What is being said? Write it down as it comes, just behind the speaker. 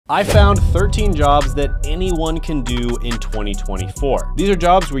I found 13 jobs that anyone can do in 2024. These are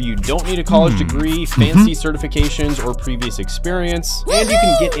jobs where you don't need a college degree, fancy certifications, or previous experience, and you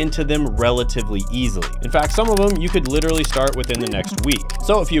can get into them relatively easily. In fact, some of them you could literally start within the next week.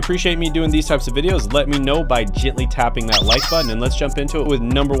 So if you appreciate me doing these types of videos, let me know by gently tapping that like button, and let's jump into it with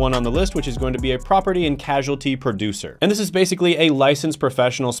number 1 on the list, which is going to be a property and casualty producer. And this is basically a licensed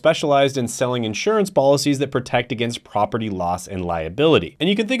professional specialized in selling insurance policies that protect against property loss and liability. And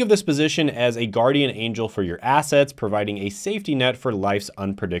you can think of this position as a guardian angel for your assets, providing a safety net for life's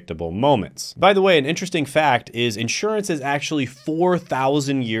unpredictable moments. By the way, an interesting fact is insurance is actually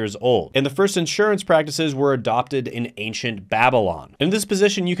 4,000 years old, and the first insurance practices were adopted in ancient Babylon. In this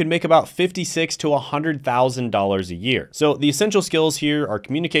position, you can make about $56,000 to $100,000 a year. So the essential skills here are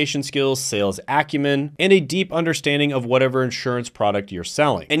communication skills, sales acumen, and a deep understanding of whatever insurance product you're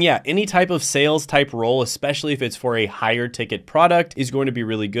selling. And yeah, any type of sales type role, especially if it's for a higher ticket product, is going to be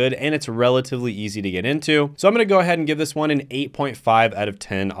really good, and it's relatively easy to get into. So I'm going to go ahead and give this one an 8.5 out of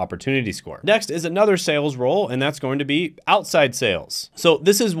 10 opportunity score. Next is another sales role, and that's going to be outside sales. So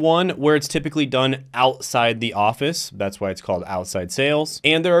this is one where it's typically done outside the office. That's why it's called outside sales.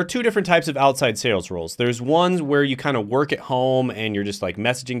 And there are two different types of outside sales roles. There's ones where you kind of work at home and you're just like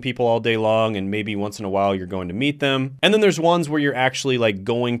messaging people all day long, and maybe once in a while you're going to meet them. And then there's ones where you're actually like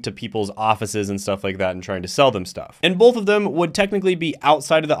going to people's offices and stuff like that and trying to sell them stuff. And both of them would technically be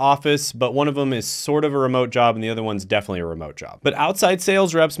outside of the office, but one of them is sort of a remote job and the other one's definitely a remote job. But outside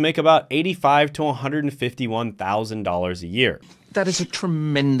sales reps make about $85,000 to $151,000 a year. That is a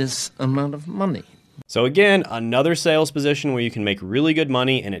tremendous amount of money. So again, another sales position where you can make really good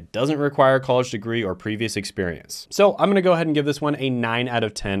money and it doesn't require a college degree or previous experience. So I'm gonna go ahead and give this one a 9 out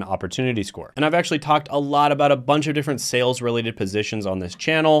of 10 opportunity score. And I've actually talked a lot about a bunch of different sales related positions on this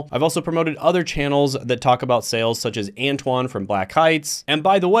channel. I've also promoted other channels that talk about sales, such as Antoine from Black Heights. And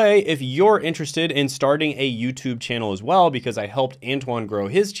by the way, if you're interested in starting a YouTube channel as well, because I helped Antoine grow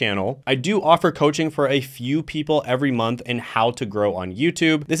his channel, I do offer coaching for a few people every month in how to grow on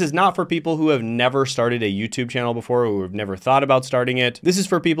YouTube. This is not for people who have never started a YouTube channel before, who have never thought about starting it. This is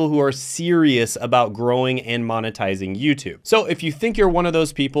for people who are serious about growing and monetizing YouTube. So if you think you're one of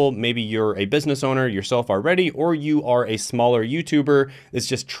those people, maybe you're a business owner yourself already, or you are a smaller YouTuber that's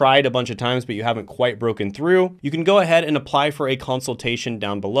just tried a bunch of times, but you haven't quite broken through, you can go ahead and apply for a consultation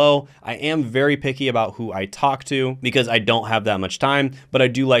down below. I am very picky about who I talk to because I don't have that much time, but I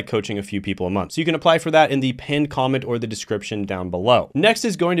do like coaching a few people a month. So you can apply for that in the pinned comment or the description down below. Next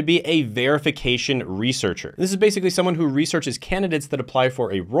is going to be a verification researcher. This is basically someone who researches candidates that apply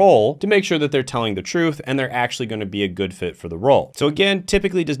for a role to make sure that they're telling the truth and they're actually going to be a good fit for the role. So again,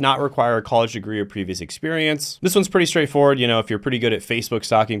 typically does not require a college degree or previous experience. This one's pretty straightforward. You know, if you're pretty good at Facebook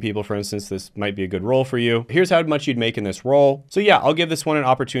stalking people, for instance, this might be a good role for you. Here's how much you'd make in this role. So yeah, I'll give this one an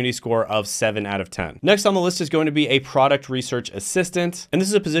opportunity score of 7 out of 10. Next on the list is going to be a product research assistant. And this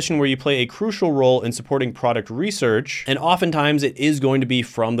is a position where you play a crucial role in supporting product research. And oftentimes it is going to be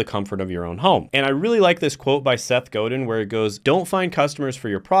from the comfort of your own home. And I really like this quote by Seth Godin where it goes, "Don't find customers for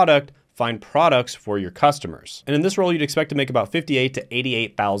your product, find products for your customers." And in this role, you'd expect to make about $58,000 to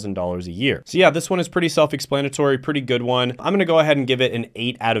 $88,000 a year. So yeah, this one is pretty self-explanatory, pretty good one. I'm gonna go ahead and give it an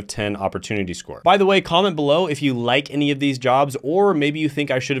 8 out of 10 opportunity score. By the way, comment below if you like any of these jobs, or maybe you think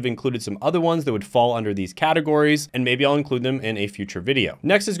I should have included some other ones that would fall under these categories, and maybe I'll include them in a future video.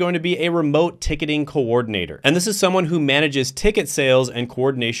 Next is going to be a remote ticketing coordinator. And this is someone who manages ticket sales and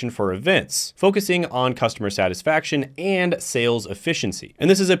coordination for events, focusing on customer satisfaction and sales efficiency. And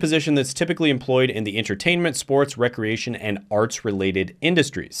this is a position that's typically employed in the entertainment, sports, recreation, and arts related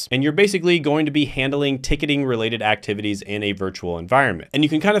industries. And you're basically going to be handling ticketing related activities in a virtual environment. And you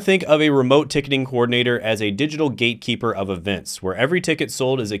can kind of think of a remote ticketing coordinator as a digital gatekeeper of events, where every ticket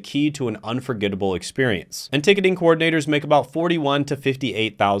sold is a key to an unforgettable experience. And ticketing coordinators make about $41,000 to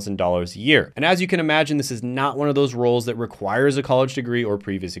 $58,000 a year. And as you can imagine, this is not one of those roles that requires a college degree or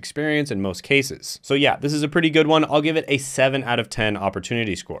previous experience in most cases. So yeah, this is a pretty good one. I'll give it a 7 out of 10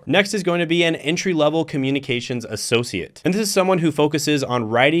 opportunity score. Next is going to be an entry-level communications associate. And this is someone who focuses on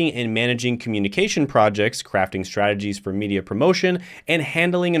writing and managing communication projects, crafting strategies for media promotion, and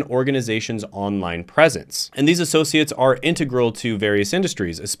handling an organization's online presence. And these associates are integral to various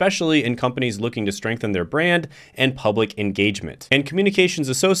industries, especially in companies looking to strengthen their brand and public engagement. And communications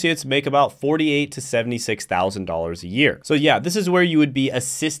associates make about $48,000 to $76,000 a year. So yeah, this is where you would be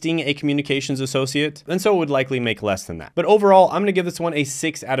assisting a communications associate, and so it would likely make less than that. But overall, I'm gonna give this one a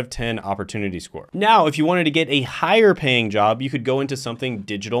 6 out of 10 10 opportunity score. Now, if you wanted to get a higher paying job, you could go into something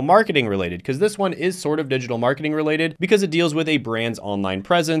digital marketing related, because this one is sort of digital marketing related because it deals with a brand's online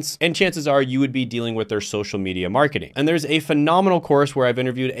presence, and chances are you would be dealing with their social media marketing. And there's a phenomenal course where I've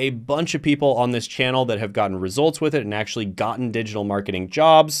interviewed a bunch of people on this channel that have gotten results with it and actually gotten digital marketing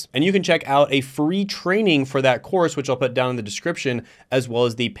jobs. And you can check out a free training for that course, which I'll put down in the description, as well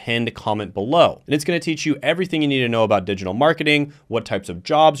as the pinned comment below. And it's going to teach you everything you need to know about digital marketing, what types of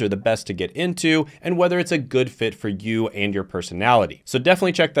jobs are the best to get into, and whether it's a good fit for you and your personality. So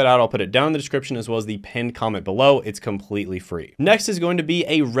definitely check that out. I'll put it down in the description as well as the pinned comment below. It's completely free. Next is going to be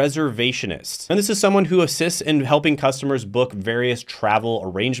a reservationist. And this is someone who assists in helping customers book various travel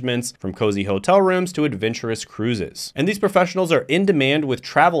arrangements, from cozy hotel rooms to adventurous cruises. And these professionals are in demand with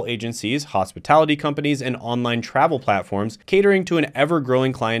travel agencies, hospitality companies, and online travel platforms, catering to an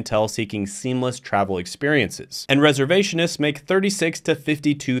ever-growing clientele seeking seamless travel experiences. And reservationists make $36,000 to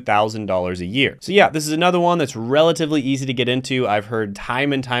 $52,000 a year. So yeah, this is another one that's relatively easy to get into. I've heard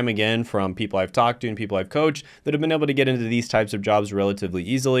time and time again from people I've talked to and people I've coached that have been able to get into these types of jobs relatively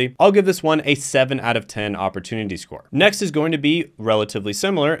easily. I'll give this one a 7 out of 10 opportunity score. Next is going to be relatively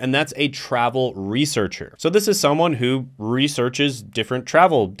similar, and that's a travel researcher. So this is someone who researches different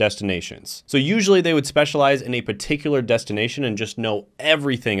travel destinations. So usually they would specialize in a particular destination and just know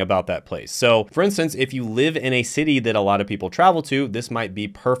everything about that place. So for instance, if you live in a city that a lot of people travel to, this might be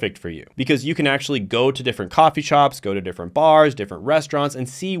perfect for you because you can actually go to different coffee shops, go to different bars, different restaurants, and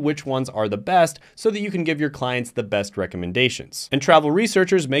see which ones are the best so that you can give your clients the best recommendations. And travel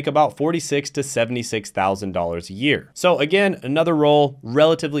researchers make about $46,000 to $76,000 a year. So again, another role,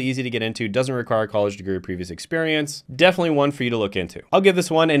 relatively easy to get into, doesn't require a college degree or previous experience. Definitely one for you to look into. I'll give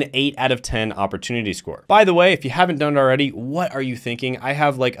this one an 8 out of 10 opportunity score. By the way, if you haven't done it already, what are you thinking? I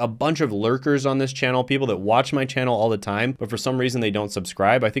have like a bunch of lurkers on this channel, people that watch my channel all the time, but for some reason they don't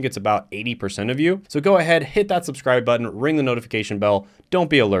subscribe. I think it's about 80% of you. So go ahead, hit that subscribe button, ring the notification bell. Don't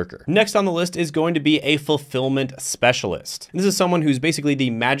be a lurker. Next on the list is going to be a fulfillment specialist. And this is someone who's basically the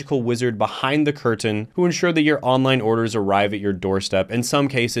magical wizard behind the curtain who ensure that your online orders arrive at your doorstep, in some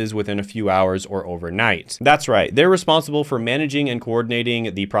cases within a few hours or overnight. That's right. They're responsible for managing and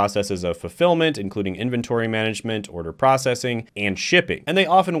coordinating the processes of fulfillment, including inventory management, order processing, and shipping. And they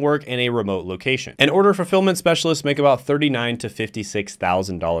often work in a remote location. And order fulfillment specialists make about $39,000 to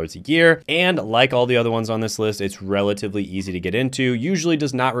 $56,000 a year. And like all the other ones on this list, it's relatively easy to get into, usually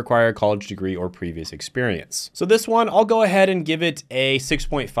does not require a college degree or previous experience. So this one, I'll go ahead and give it a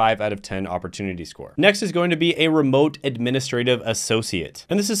 6.5 out of 10 opportunity score. Next is going to be a remote administrative associate.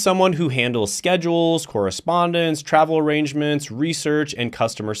 And this is someone who handles schedules, correspondence, travel arrangements, research, and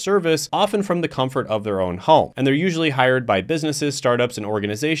customer service, often from the comfort of their own home. And they're usually hired by businesses, startups, and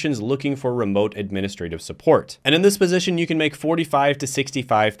organizations looking for remote administrative support. And in this position, you can make $45,000 to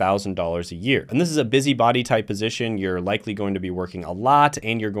 $65,000 a year. And this is a busybody type position. You're likely going to be working a lot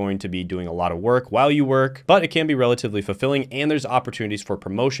and you're going to be doing a lot of work while you work, but it can be relatively fulfilling and there's opportunities for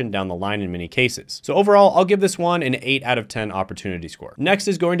promotion down the line in many cases. So overall, I'll give this one an 8 out of 10 opportunity score. Next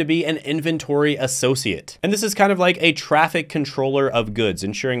is going to be an inventory associate. And this is kind of like a traffic controller of goods,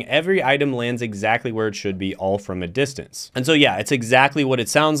 ensuring every item lands exactly where it should be, all from a distance. And so yeah, it's exactly what it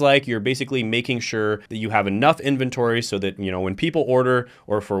sounds like. You're basically making sure that you have enough inventory so that, you know, when people order,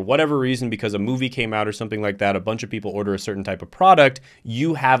 or for whatever reason, because a movie came out or something like that, a bunch of people order a certain type of product,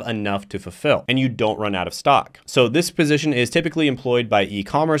 you have enough to fulfill and you don't run out of stock. So this position is typically employed by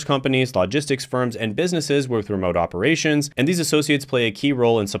e-commerce companies, logistics firms, and businesses with remote operations. And these associates play a key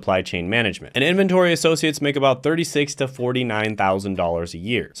role in supply chain management. And inventory associates make about $36,000 to $49,000 a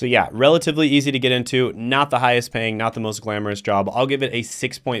year. So yeah, relatively easy to get into, not the highest paying, not the most glamorous job. I'll give it a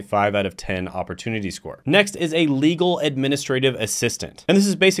 6.5 out of 10 opportunity score. Next is a legal administrative assistant. And this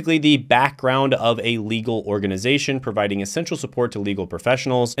is basically the background of a legal organization, providing essential support to legal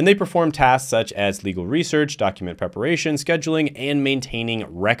professionals. And they perform tasks such as legal research, document preparation, scheduling, and maintaining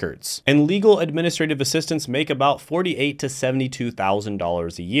records. And legal administrative assistants make about $48,000 to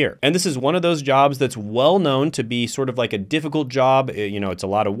 $72,000 a year. And this is one of those jobs that's well known to be sort of like a difficult job. You know, it's a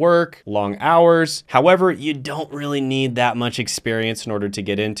lot of work, long hours. However, you don't really need that much experience in order to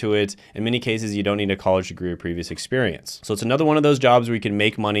get into it. In many cases, you don't need a college degree or previous experience. So it's another one of those jobs where you can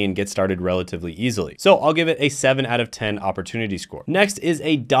make money and get started relatively easily. So I'll give it a 7 out of 10 opportunity score. Next is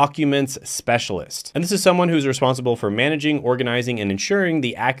a documents specialist. And this is someone who's responsible for managing, organizing, and ensuring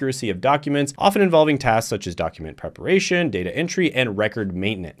the accuracy of documents, often involving tasks such as document preparation, data entry, and record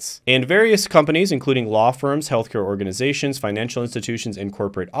maintenance. And various companies, including law firms, healthcare organizations, financial institutions, and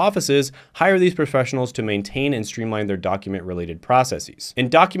corporate offices, hire these professionals to maintain and streamline their document-related processes.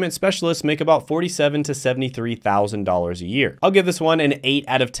 And document specialists make about $47,000 to $73,000 a year. I'll give this one one an 8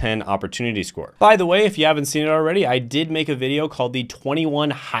 out of 10 opportunity score. By the way, if you haven't seen it already, I did make a video called the 21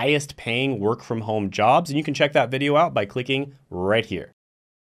 highest paying work from home jobs, and you can check that video out by clicking right here.